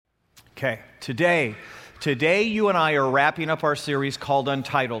Okay, today you and I are wrapping up our series called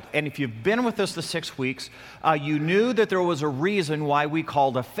Untitled. And if you've been with us the 6 weeks, you knew that there was a reason why we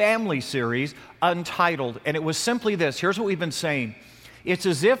called a family series Untitled. And it was simply this. Here's what we've been saying. It's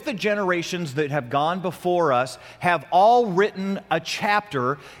as if the generations that have gone before us have all written a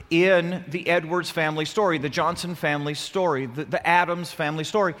chapter in the Edwards family story, the Johnson family story, the Adams family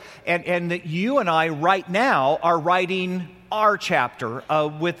story. And that you and I right now are writing our chapter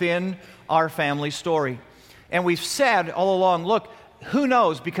within our family story. And we've said all along, look, who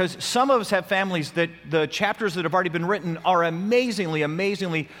knows? Because some of us have families that the chapters that have already been written are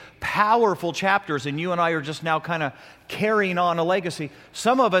amazingly powerful chapters, and you and I are just now kind of carrying on a legacy.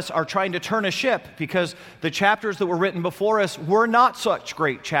 Some of us are trying to turn a ship because the chapters that were written before us were not such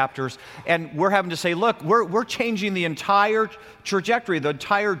great chapters, and we're having to say, look, we're changing the entire trajectory, the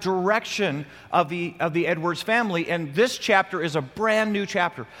entire direction of the Edwards family, and this chapter is a brand new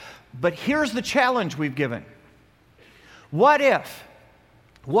chapter. But here's the challenge we've given. What if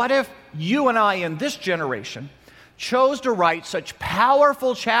you and I in this generation chose to write such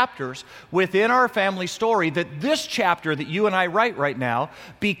powerful chapters within our family story that this chapter that you and I write right now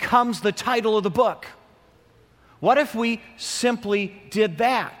becomes the title of the book? What if we simply did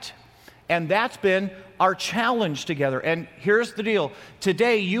that? And that's been our challenge together. And here's the deal.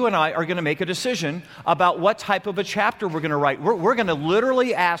 Today, you and I are going to make a decision about what type of a chapter we're going to write. We're going to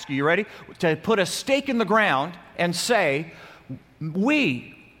literally ask you ready? To put a stake in the ground and say,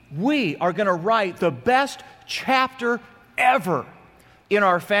 we are going to write the best chapter ever in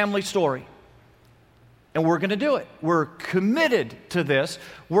our family story. And we're going to do it. We're committed to this.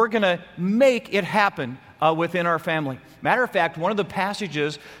 We're going to make it happen within our family. Matter of fact, one of the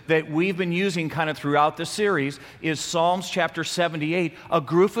passages that we've been using kind of throughout the series is Psalms chapter 78, a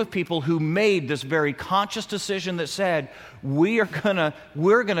group of people who made this very conscious decision that said, we're gonna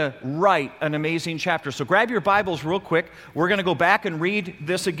write an amazing chapter. So grab your Bibles real quick. We're going to go back and read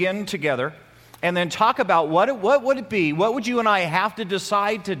this again together and then talk about what would it be, what would you and I have to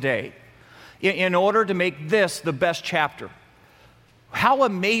decide today in order to make this the best chapter. How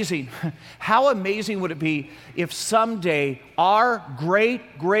amazing would it be if someday our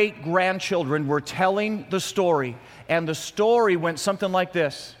great-great-grandchildren were telling the story, and the story went something like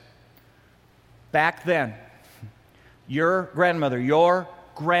this. Back then, your grandmother, your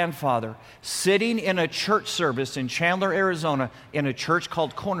grandfather, sitting in a church service in Chandler, Arizona, in a church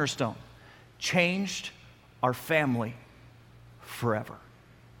called Cornerstone, changed our family forever.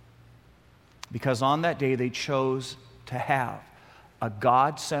 Because on that day, they chose to have a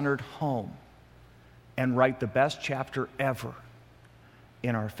God-centered home and write the best chapter ever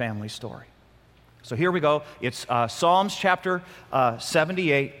in our family story. So here we go. It's Psalms chapter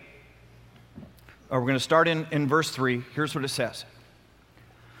 78. We're going to start in verse 3. Here's what it says.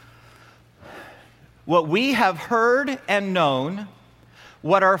 What we have heard and known,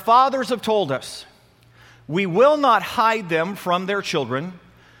 what our fathers have told us, we will not hide them from their children.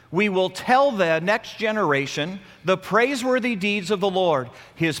 We will tell the next generation the praiseworthy deeds of the Lord,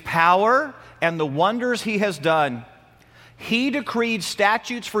 His power and the wonders He has done. He decreed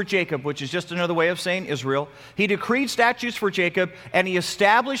statutes for Jacob, which is just another way of saying Israel. He decreed statutes for Jacob, and He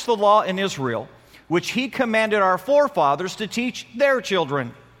established the law in Israel, which He commanded our forefathers to teach their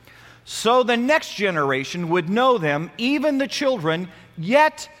children. So the next generation would know them, even the children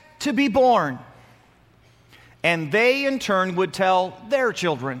yet to be born. And they in turn would tell their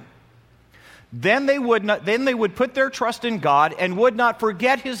children. Then they would put their trust in God and would not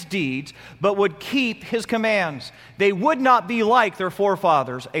forget His deeds, but would keep His commands. They would not be like their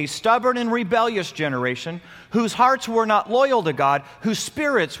forefathers, a stubborn and rebellious generation, whose hearts were not loyal to God, whose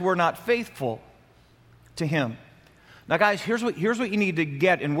spirits were not faithful to Him. Now, guys, here's what you need to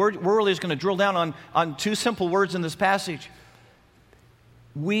get, and we're really just going to drill down on two simple words in this passage.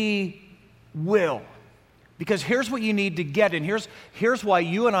 We will. Because here's what you need to get, and here's why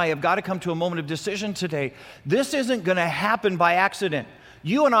you and I have got to come to a moment of decision today. This isn't going to happen by accident.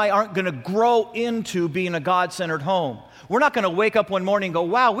 You and I aren't going to grow into being a God-centered home. We're not going to wake up one morning and go,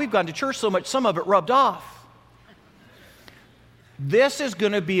 wow, we've gone to church so much, some of it rubbed off. This is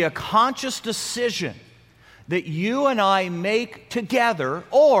going to be a conscious decision that you and I make together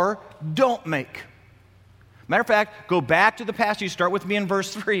or don't make. Matter of fact, go back to the passage, start with me in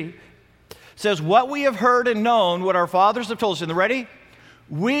verse 3. Says, what we have heard and known, what our fathers have told us. And ready?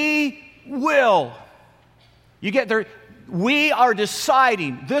 We will. You get there? We are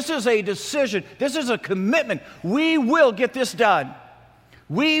deciding. This is a decision. This is a commitment. We will get this done.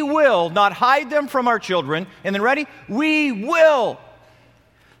 We will not hide them from our children. And then ready? We will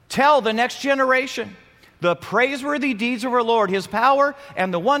tell the next generation the praiseworthy deeds of our Lord, His power,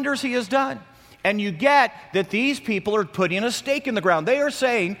 and the wonders He has done. And you get that these people are putting a stake in the ground. They are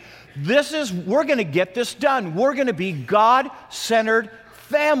saying, we're going to get this done. We're going to be God-centered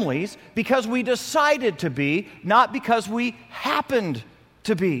families because we decided to be, not because we happened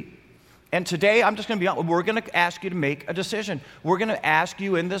to be. And today, I'm just going to be honest, we're going to ask you to make a decision. We're going to ask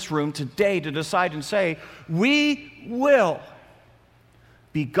you in this room today to decide and say, we will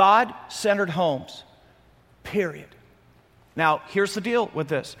be God-centered homes, period. Now, here's the deal with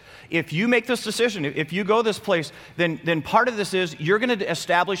this. If you make this decision, if you go this place, then part of this is you're going to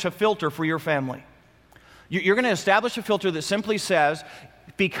establish a filter for your family. You're going to establish a filter that simply says,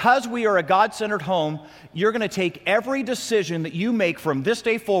 because we are a God-centered home, you're going to take every decision that you make from this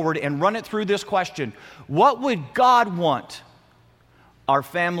day forward and run it through this question. What would God want our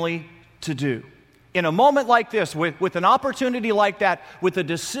family to do? In a moment like this, with an opportunity like that, with a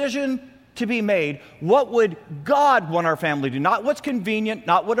decision to be made, what would God want our family to do? Not what's convenient,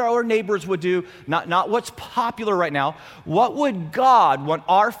 not what our neighbors would do, not what's popular right now. What would God want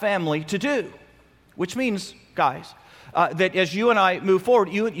our family to do? Which means, guys, that as you and I move forward,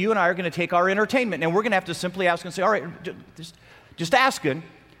 you and I are going to take our entertainment, and we're going to have to simply ask and say, all right, just asking,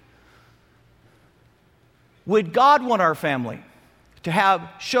 would God want our family to have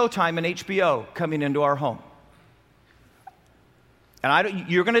Showtime and HBO coming into our home? And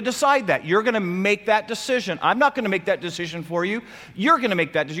you're going to decide that. You're going to make that decision. I'm not going to make that decision for you. You're going to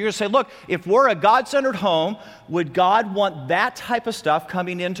make that decision. You're going to say, look, if we're a God-centered home, would God want that type of stuff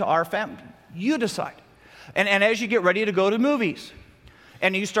coming into our family? You decide. And as you get ready to go to movies,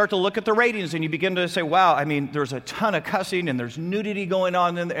 and you start to look at the ratings, and you begin to say, wow, I mean, there's a ton of cussing, and there's nudity going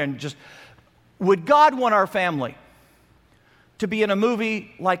on, and just, would God want our family to be in a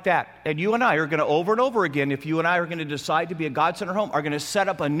movie like that? And you and I are going to, over and over again, if you and I are going to decide to be a God-centered home, are going to set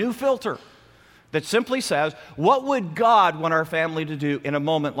up a new filter that simply says, what would God want our family to do in a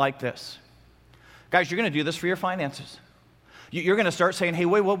moment like this? Guys, you're going to do this for your finances. You're going to start saying, hey,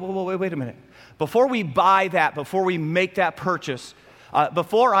 wait a minute. Before we buy that, before we make that purchase,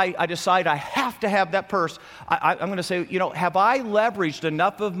 before I decide I have to have that purse, I'm going to say, have I leveraged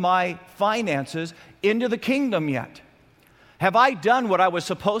enough of my finances into the kingdom yet? Have I done what I was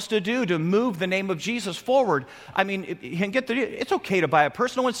supposed to do to move the name of Jesus forward? I mean, it's okay to buy a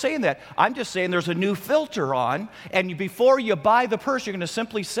purse. No one's saying that. I'm just saying there's a new filter on, and before you buy the purse, you're going to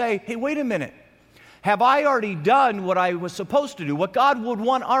simply say, hey, wait a minute. Have I already done what I was supposed to do, what God would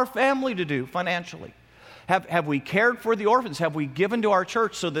want our family to do financially? Have we cared for the orphans? Have we given to our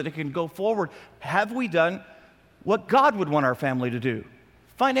church so that it can go forward? Have we done what God would want our family to do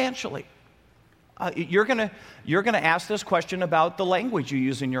financially? You're going to ask this question about the language you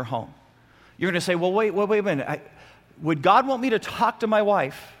use in your home. You're going to say, well, wait a minute. Would God want me to talk to my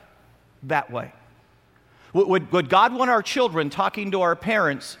wife that way? Would God want our children talking to our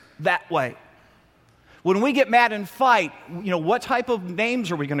parents that way? When we get mad and fight, what type of names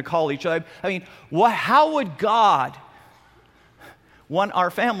are we going to call each other? I mean, how would God want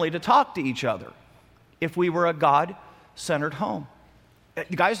our family to talk to each other if we were a God-centered home?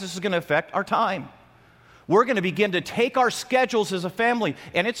 Guys, this is going to affect our time. We're going to begin to take our schedules as a family,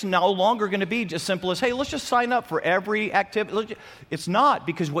 and it's no longer going to be as simple as, hey, let's just sign up for every activity. It's not,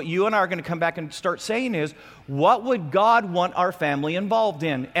 because what you and I are going to come back and start saying is, what would God want our family involved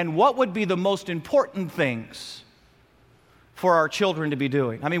in? And what would be the most important things for our children to be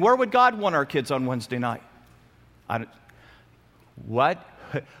doing? I mean, where would God want our kids on Wednesday night? What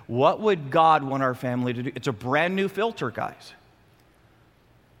would God want our family to do? It's a brand new filter, guys.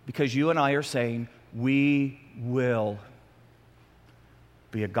 Because you and I are saying, we will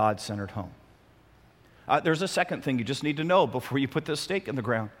be a God-centered home. There's a second thing you just need to know before you put this stake in the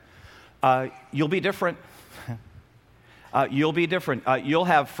ground. You'll be different. You'll be different. You'll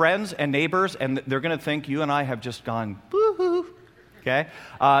have friends and neighbors, and they're going to think you and I have just gone, boo-hoo. Okay?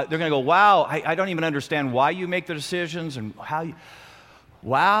 They're going to go, wow, I don't even understand why you make the decisions and how you,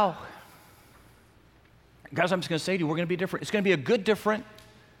 wow. Guys, I'm just going to say to you, we're going to be different. It's going to be a good different.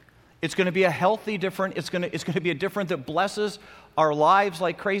 It's going to be a healthy different. It's going to be a different that blesses our lives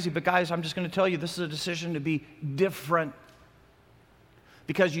like crazy. But guys, I'm just going to tell you, this is a decision to be different.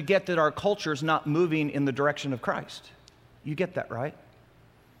 Because you get that our culture is not moving in the direction of Christ. You get that, right?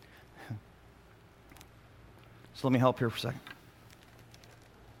 So let me help here for a second.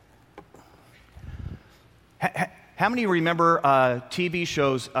 How many remember TV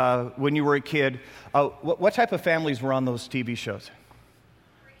shows when you were a kid? What type of families were on those TV shows?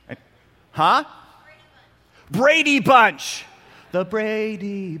 Huh? Brady Bunch. The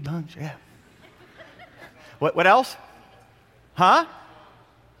Brady Bunch, yeah. What else? Huh?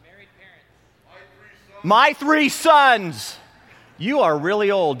 Married parents. My 3 My 3 sons. You are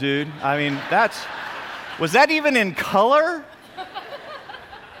really old, dude. I mean, was that even in color?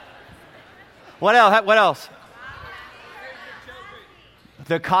 What else? What else?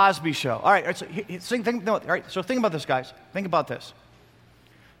 The Cosby Show. All right, so think about this, guys. Think about this.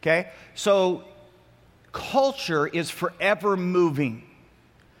 Okay? So culture is forever moving.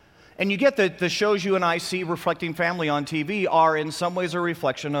 And you get that the shows you and I see reflecting family on TV are in some ways a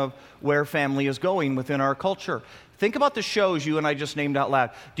reflection of where family is going within our culture. Think about the shows you and I just named out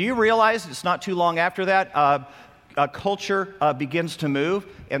loud. Do you realize it's not too long after that, culture begins to move,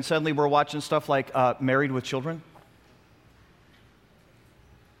 and suddenly we're watching stuff like Married with Children?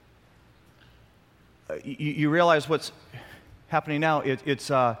 You realize what's happening now? It's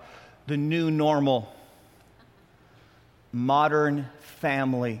the new normal, modern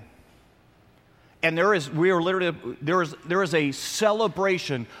family. And there is a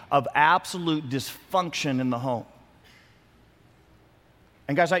celebration of absolute dysfunction in the home.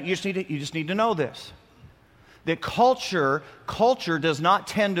 And guys, you just need to know this. That culture does not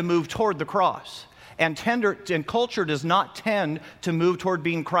tend to move toward the cross. And culture does not tend to move toward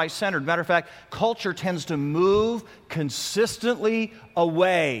being Christ-centered. Matter of fact, culture tends to move consistently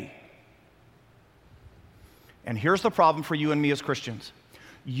away. And here's the problem for you and me as Christians.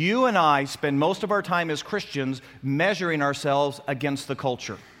 You and I spend most of our time as Christians measuring ourselves against the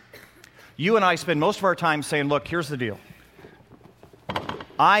culture. You and I spend most of our time saying, look, here's the deal.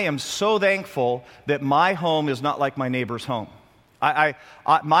 I am so thankful that my home is not like my neighbor's home.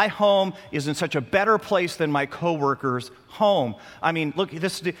 My home is in such a better place than my coworker's home. I mean, look,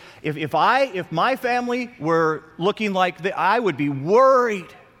 if my family were looking like that, I would be worried.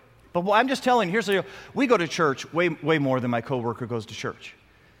 But I'm just telling you, here's the deal. We go to church way more than my coworker goes to church.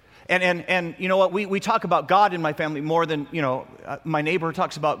 And you know what? We talk about God in my family more than, my neighbor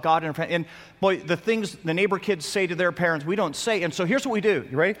talks about God in her family. And boy, the things the neighbor kids say to their parents, we don't say. And so here's what we do.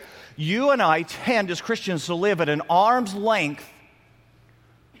 You ready? You and I tend as Christians to live at an arm's length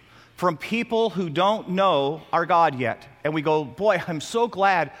from people who don't know our God yet. And we go, boy, I'm so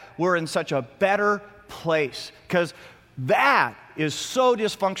glad we're in such a better place, because that is so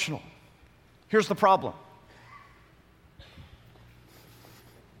dysfunctional. Here's the problem.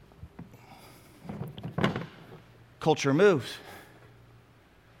 Culture moves.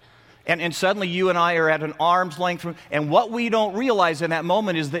 And suddenly you and I are at an arm's length from, and what we don't realize in that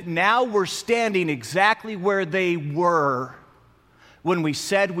moment is that now we're standing exactly where they were when we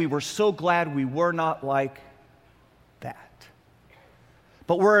said we were so glad we were not like that.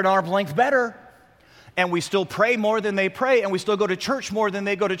 But we're an arm's length better, and we still pray more than they pray, and we still go to church more than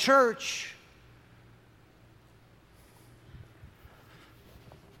they go to church.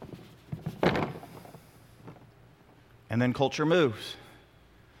 And then culture moves.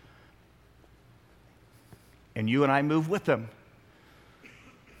 And you and I move with them.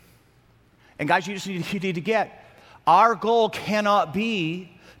 And guys, you need to get, our goal cannot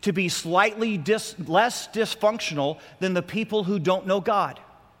be to be slightly less dysfunctional than the people who don't know God.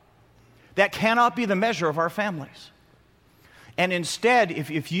 That cannot be the measure of our families. And instead,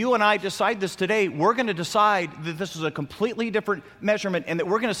 if you and I decide this today, we're going to decide that this is a completely different measurement, and that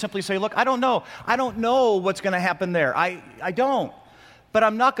we're going to simply say, look, I don't know. I don't know what's going to happen there. I don't. But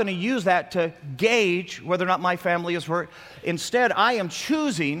I'm not going to use that to gauge whether or not my family is where. Instead, I am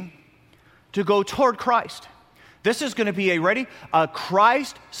choosing to go toward Christ. This is going to be a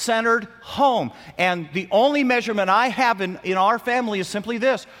Christ-centered home. And the only measurement I have in our family is simply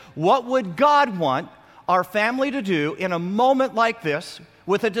this. What would God want our family to do in a moment like this,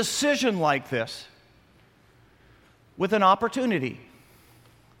 with a decision like this, with an opportunity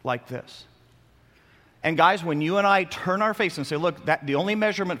like this? And guys, when you and I turn our face and say, look, the only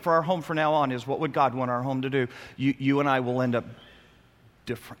measurement for our home from now on is what would God want our home to do, you and I will end up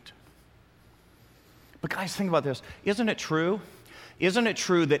different. But guys, think about this. Isn't it true? Isn't it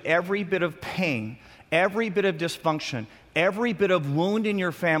true that every bit of pain, every bit of dysfunction, every bit of wound in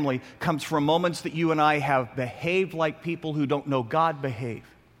your family comes from moments that you and I have behaved like people who don't know God behave?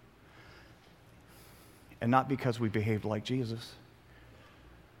 And not because we behaved like Jesus.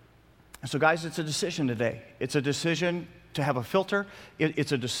 And so guys, it's a decision today. It's a decision to have a filter.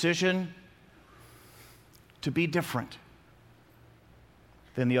 It's a decision to be different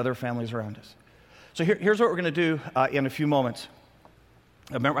than the other families around us. So here's what we're going to do in a few moments.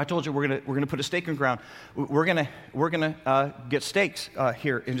 Remember, I told you we're going to put a stake in the ground. We're going to get stakes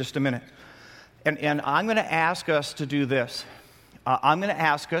here in just a minute, and I'm going to ask us to do this. I'm going to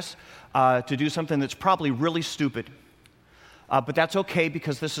ask us to do something that's probably really stupid, but that's okay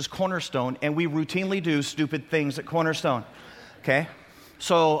because this is Cornerstone, and we routinely do stupid things at Cornerstone. Okay,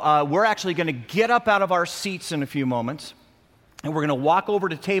 So we're actually going to get up out of our seats in a few moments, and we're going to walk over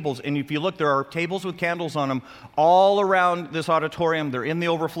to tables. And if you look, there are tables with candles on them all around this auditorium. They're in the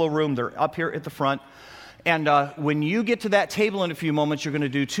overflow room. They're up here at the front. And when you get to that table in a few moments, you're going to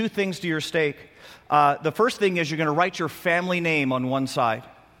do two things to your steak. The first thing is you're going to write your family name on one side.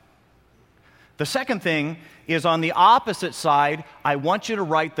 The second thing is on the opposite side, I want you to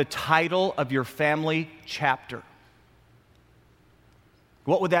write the title of your family chapter.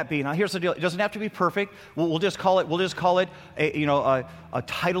 What would that be? Now, here's the deal. It doesn't have to be perfect. We'll just call it a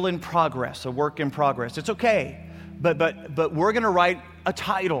title in progress, a work in progress. It's okay, but we're going to write a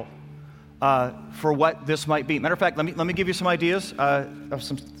title for what this might be. Matter of fact, let me give you some ideas of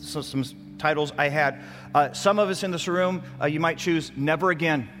some titles I had. Some of us in this room, you might choose "Never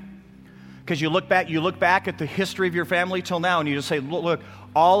Again," because you look back at the history of your family till now, and you just say, look,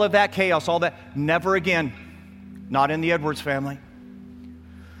 all of that chaos, all that, never again. Not in the Edwards family.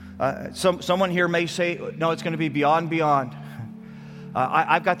 Someone here may say, no, it's going to be beyond.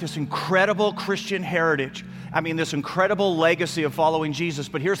 I've got this incredible Christian heritage. I mean, this incredible legacy of following Jesus.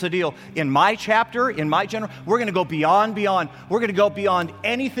 But here's the deal. In my chapter, in my general, we're going to go beyond. We're going to go beyond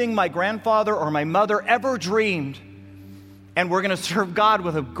anything my grandfather or my mother ever dreamed. And we're going to serve God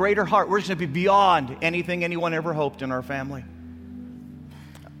with a greater heart. We're just going to be beyond anything anyone ever hoped in our family.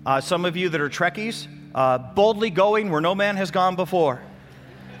 Some of you that are Trekkies, boldly going where no man has gone before.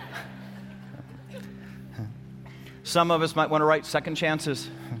 Some of us might want to write second chances.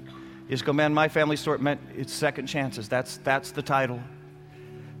 You just go, man, my family story meant it's second chances. That's the title.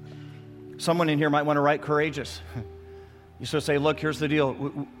 Someone in here might want to write courageous. You sort of say, look, here's the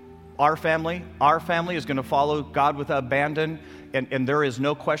deal. Our family is going to follow God with abandon, and there is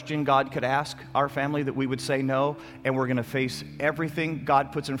no question God could ask our family that we would say no, and we're going to face everything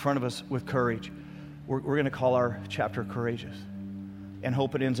God puts in front of us with courage. We're going to call our chapter Courageous, and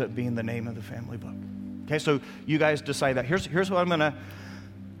hope it ends up being the name of the family book. Okay, so you guys decide that. Here's what I'm going to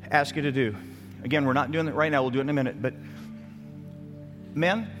ask you to do. Again, we're not doing it right now. We'll do it in a minute. But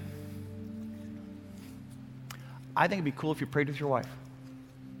men, I think it'd be cool if you prayed with your wife.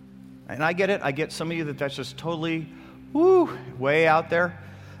 And I get it. I get some of you that's just totally, way out there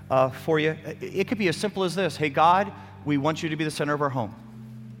for you. It could be as simple as this. Hey, God, we want you to be the center of our home.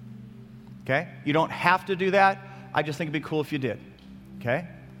 Okay? You don't have to do that. I just think it'd be cool if you did. Okay?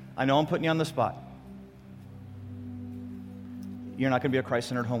 I know I'm putting you on the spot. You're not going to be a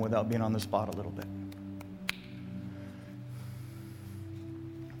Christ-centered home without being on the spot a little bit.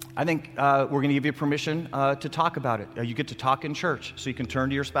 I think we're going to give you permission to talk about it. You get to talk in church, so you can turn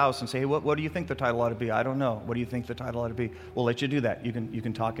to your spouse and say, hey, what do you think the title ought to be? I don't know. What do you think the title ought to be? We'll let you do that. You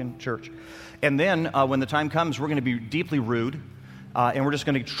can talk in church. And then when the time comes, we're going to be deeply rude, and we're just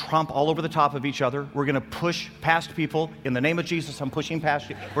going to tromp all over the top of each other. We're going to push past people. In the name of Jesus, I'm pushing past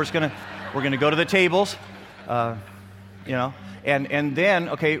you. We're going to go to the tables, And then,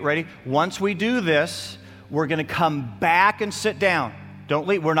 okay, ready? Once we do this, we're going to come back and sit down. Don't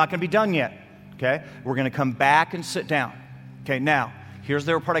leave. We're not going to be done yet, okay? We're going to come back and sit down. Okay, now, here's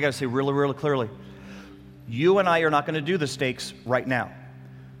the part I got to say really, really clearly. You and I are not going to do the steaks right now.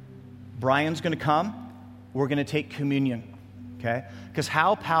 Brian's going to come. We're going to take communion, okay? Because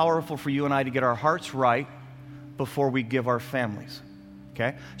how powerful for you and I to get our hearts right before we give our families.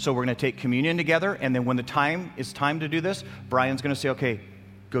 Okay, so we're going to take communion together, and then when the time is time to do this, Brian's going to say, okay,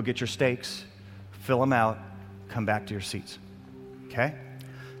 go get your steaks, fill them out, come back to your seats. Okay?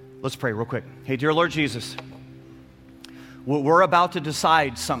 Let's pray real quick. Hey, dear Lord Jesus, we're about to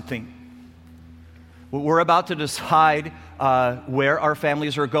decide something. We're about to decide where our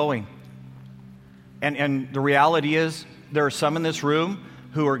families are going. And the reality is there are some in this room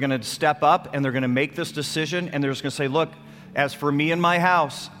who are going to step up, and they're going to make this decision, and they're just going to say, look, as for me and my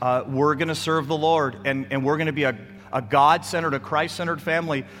house, we're going to serve the Lord, and we're going to be a God-centered, a Christ-centered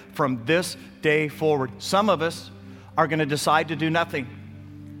family from this day forward. Some of us are going to decide to do nothing.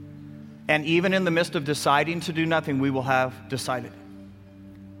 And even in the midst of deciding to do nothing, we will have decided.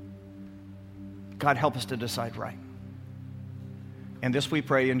 God, help us to decide right. And this we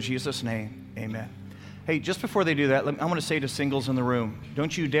pray in Jesus' name, amen. Hey, just before they do that, I want to say to singles in the room,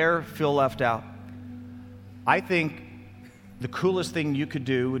 don't you dare feel left out. I think the coolest thing you could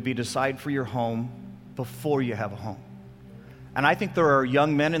do would be decide for your home before you have a home. And I think there are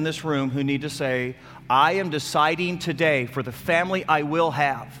young men in this room who need to say, I am deciding today for the family I will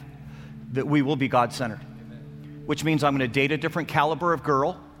have that we will be God-centered. Which means I'm going to date a different caliber of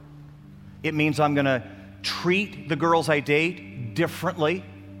girl. It means I'm going to treat the girls I date differently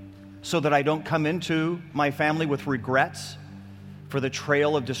so that I don't come into my family with regrets for the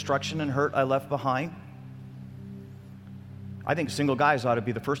trail of destruction and hurt I left behind. I think single guys ought to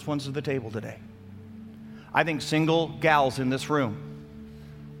be the first ones at the table today. I think single gals in this room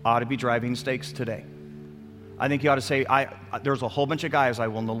ought to be driving steaks today. I think you ought to say, there's a whole bunch of guys I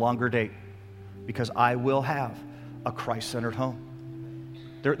will no longer date because I will have a Christ-centered home.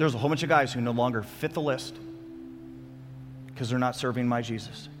 There's a whole bunch of guys who no longer fit the list because they're not serving my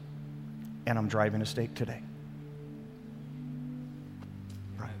Jesus. And I'm driving a steak today.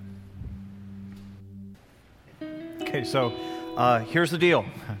 Right. Okay, so here's the deal.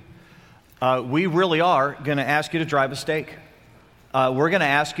 We really are going to ask you to drive a steak. We're going to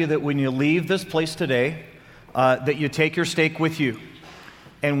ask you that when you leave this place today, that you take your steak with you.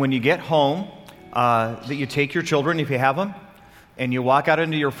 And when you get home, that you take your children, if you have them, and you walk out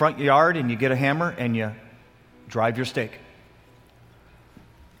into your front yard and you get a hammer and you drive your steak.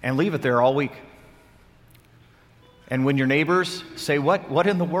 And leave it there all week. And when your neighbors say, what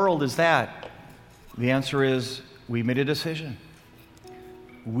in the world is that? The answer is, we made a decision.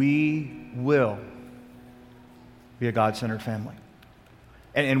 We will be a God-centered family.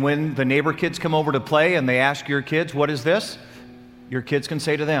 And when the neighbor kids come over to play and they ask your kids, what is this? Your kids can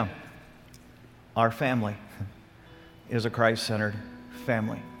say to them, our family is a Christ-centered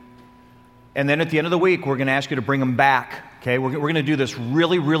family. And then at the end of the week, we're going to ask you to bring them back. Okay, we're going to do this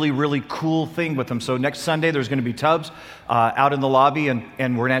really, really, really cool thing with them. So next Sunday, there's going to be tubs out in the lobby, and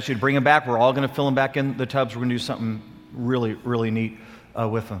we're going to ask you to bring them back. We're all going to fill them back in the tubs. We're going to do something really, really neat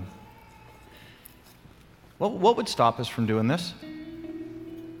with them. What would stop us from doing this?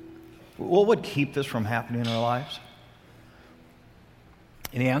 What would keep this from happening in our lives?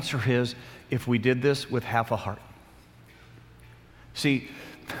 And the answer is, if we did this with half a heart. See,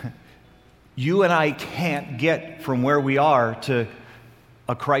 you and I can't get from where we are to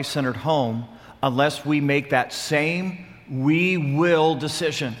a Christ-centered home unless we make that same we will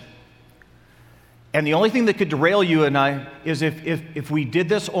decision. And the only thing that could derail you and I is if we did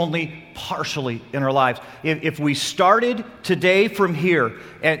this only partially in our lives. If we started today from here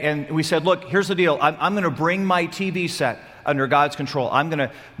and we said, look, here's the deal. I'm going to bring my TV set under God's control. I'm going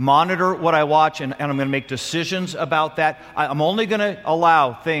to monitor what I watch, and I'm going to make decisions about that. I'm only going to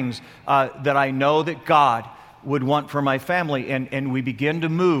allow things that I know that God would want for my family, and we begin to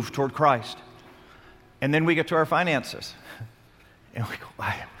move toward Christ. And then we get to our finances. And we go,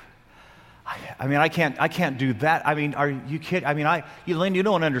 I can't do that. I mean, are you kidding? I mean, Lynn, you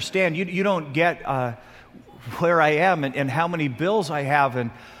don't understand. You don't get where I am and how many bills I have,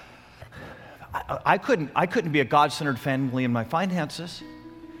 and I couldn't be a God-centered family in my finances.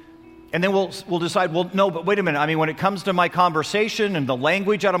 And then we'll decide, well, no, but wait a minute. I mean, when it comes to my conversation and the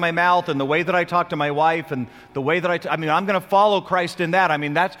language out of my mouth and the way that I talk to my wife and the way that I'm going to follow Christ in that. I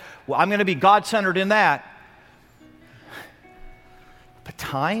mean, I'm going to be God-centered in that. But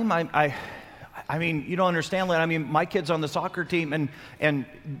time, I mean, you don't understand, Lynn. I mean, my kid's on the soccer team, and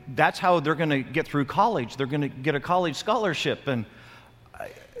that's how they're going to get through college. They're going to get a college scholarship, and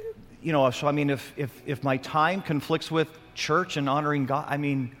so I mean, if my time conflicts with church and honoring God, I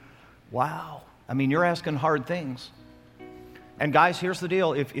mean, wow. I mean, you're asking hard things. And guys, here's the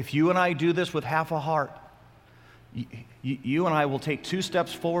deal. If you and I do this with half a heart, you and I will take 2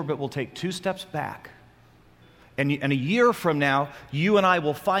 steps forward, but we'll take 2 steps back. And a year from now, you and I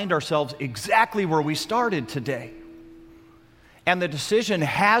will find ourselves exactly where we started today. And the decision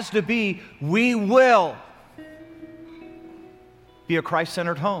has to be, we will be a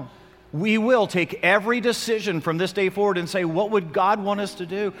Christ-centered home. We will take every decision from this day forward and say, what would God want us to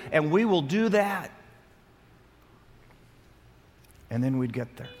do? And we will do that. And then we'd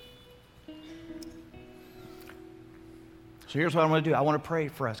get there. So here's what I want to do. I want to pray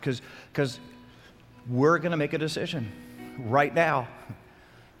for us because we're going to make a decision right now.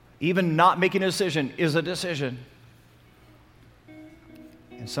 Even not making a decision is a decision.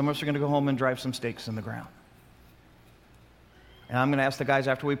 And some of us are going to go home and drive some stakes in the ground. And I'm going to ask the guys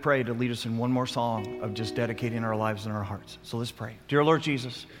after we pray to lead us in one more song of just dedicating our lives and our hearts. So let's pray. Dear Lord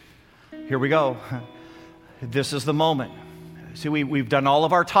Jesus, here we go. This is the moment. See, we've done all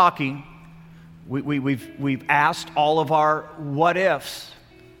of our talking. We've asked all of our what ifs.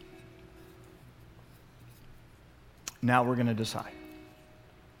 Now we're going to decide.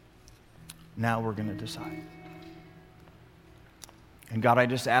 Now we're going to decide. And God, I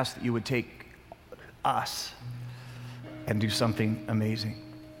just ask that you would take us and do something amazing.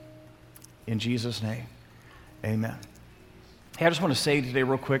 In Jesus' name, amen. Hey, I just want to say today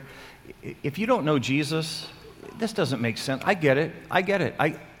real quick, if you don't know Jesus, this doesn't make sense. I get it. I get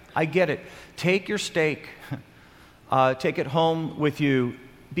it. Take your steak, take it home with you,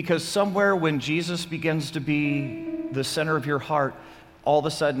 because somewhere when Jesus begins to be the center of your heart, all of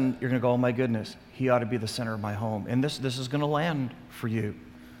a sudden you're going to go, oh my goodness, he ought to be the center of my home. And this is going to land for you.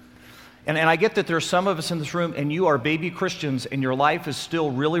 And I get that there's some of us in this room and you are baby Christians and your life is still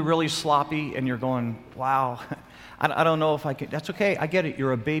really, really sloppy and you're going, wow, I don't know if I can. That's okay. I get it.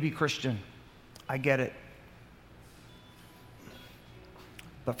 You're a baby Christian. I get it.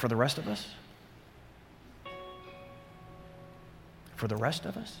 But for the rest of us,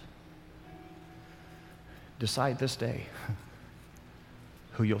 decide this day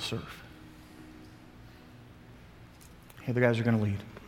who you'll serve. Hey, the guys are going to lead.